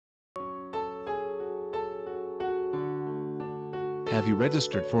Have you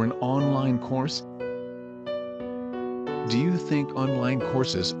registered for an online course? Do you think online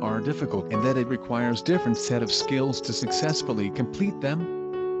courses are difficult and that it requires different set of skills to successfully complete them?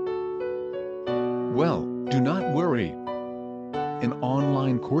 Well, do not worry. An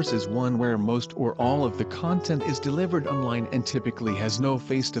online course is one where most or all of the content is delivered online and typically has no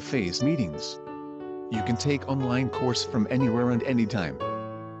face-to-face meetings. You can take online course from anywhere and anytime.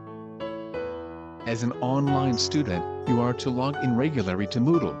 As an online student, you are to log in regularly to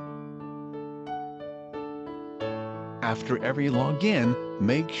Moodle. After every login,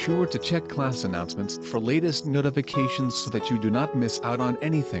 make sure to check class announcements for latest notifications so that you do not miss out on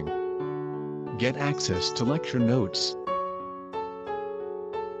anything. Get access to lecture notes.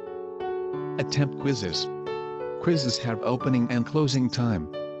 Attempt quizzes. Quizzes have opening and closing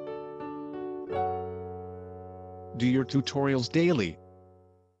time. Do your tutorials daily.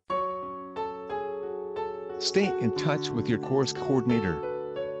 Stay in touch with your course coordinator.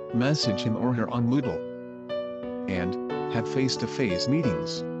 Message him or her on Moodle. And have face-to-face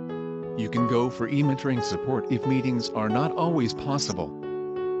meetings. You can go for e-mentoring support if meetings are not always possible.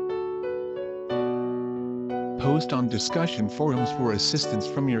 Post on discussion forums for assistance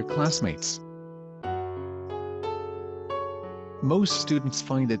from your classmates. Most students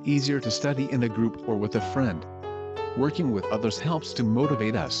find it easier to study in a group or with a friend. Working with others helps to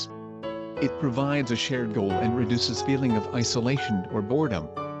motivate us. It provides a shared goal and reduces feeling of isolation or boredom.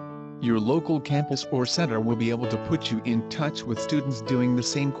 Your local campus or center will be able to put you in touch with students doing the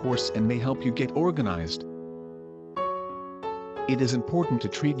same course and may help you get organized. It is important to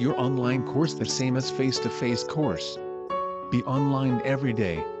treat your online course the same as face-to-face course. Be online every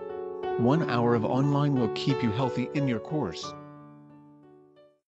day. 1 hour of online will keep you healthy in your course.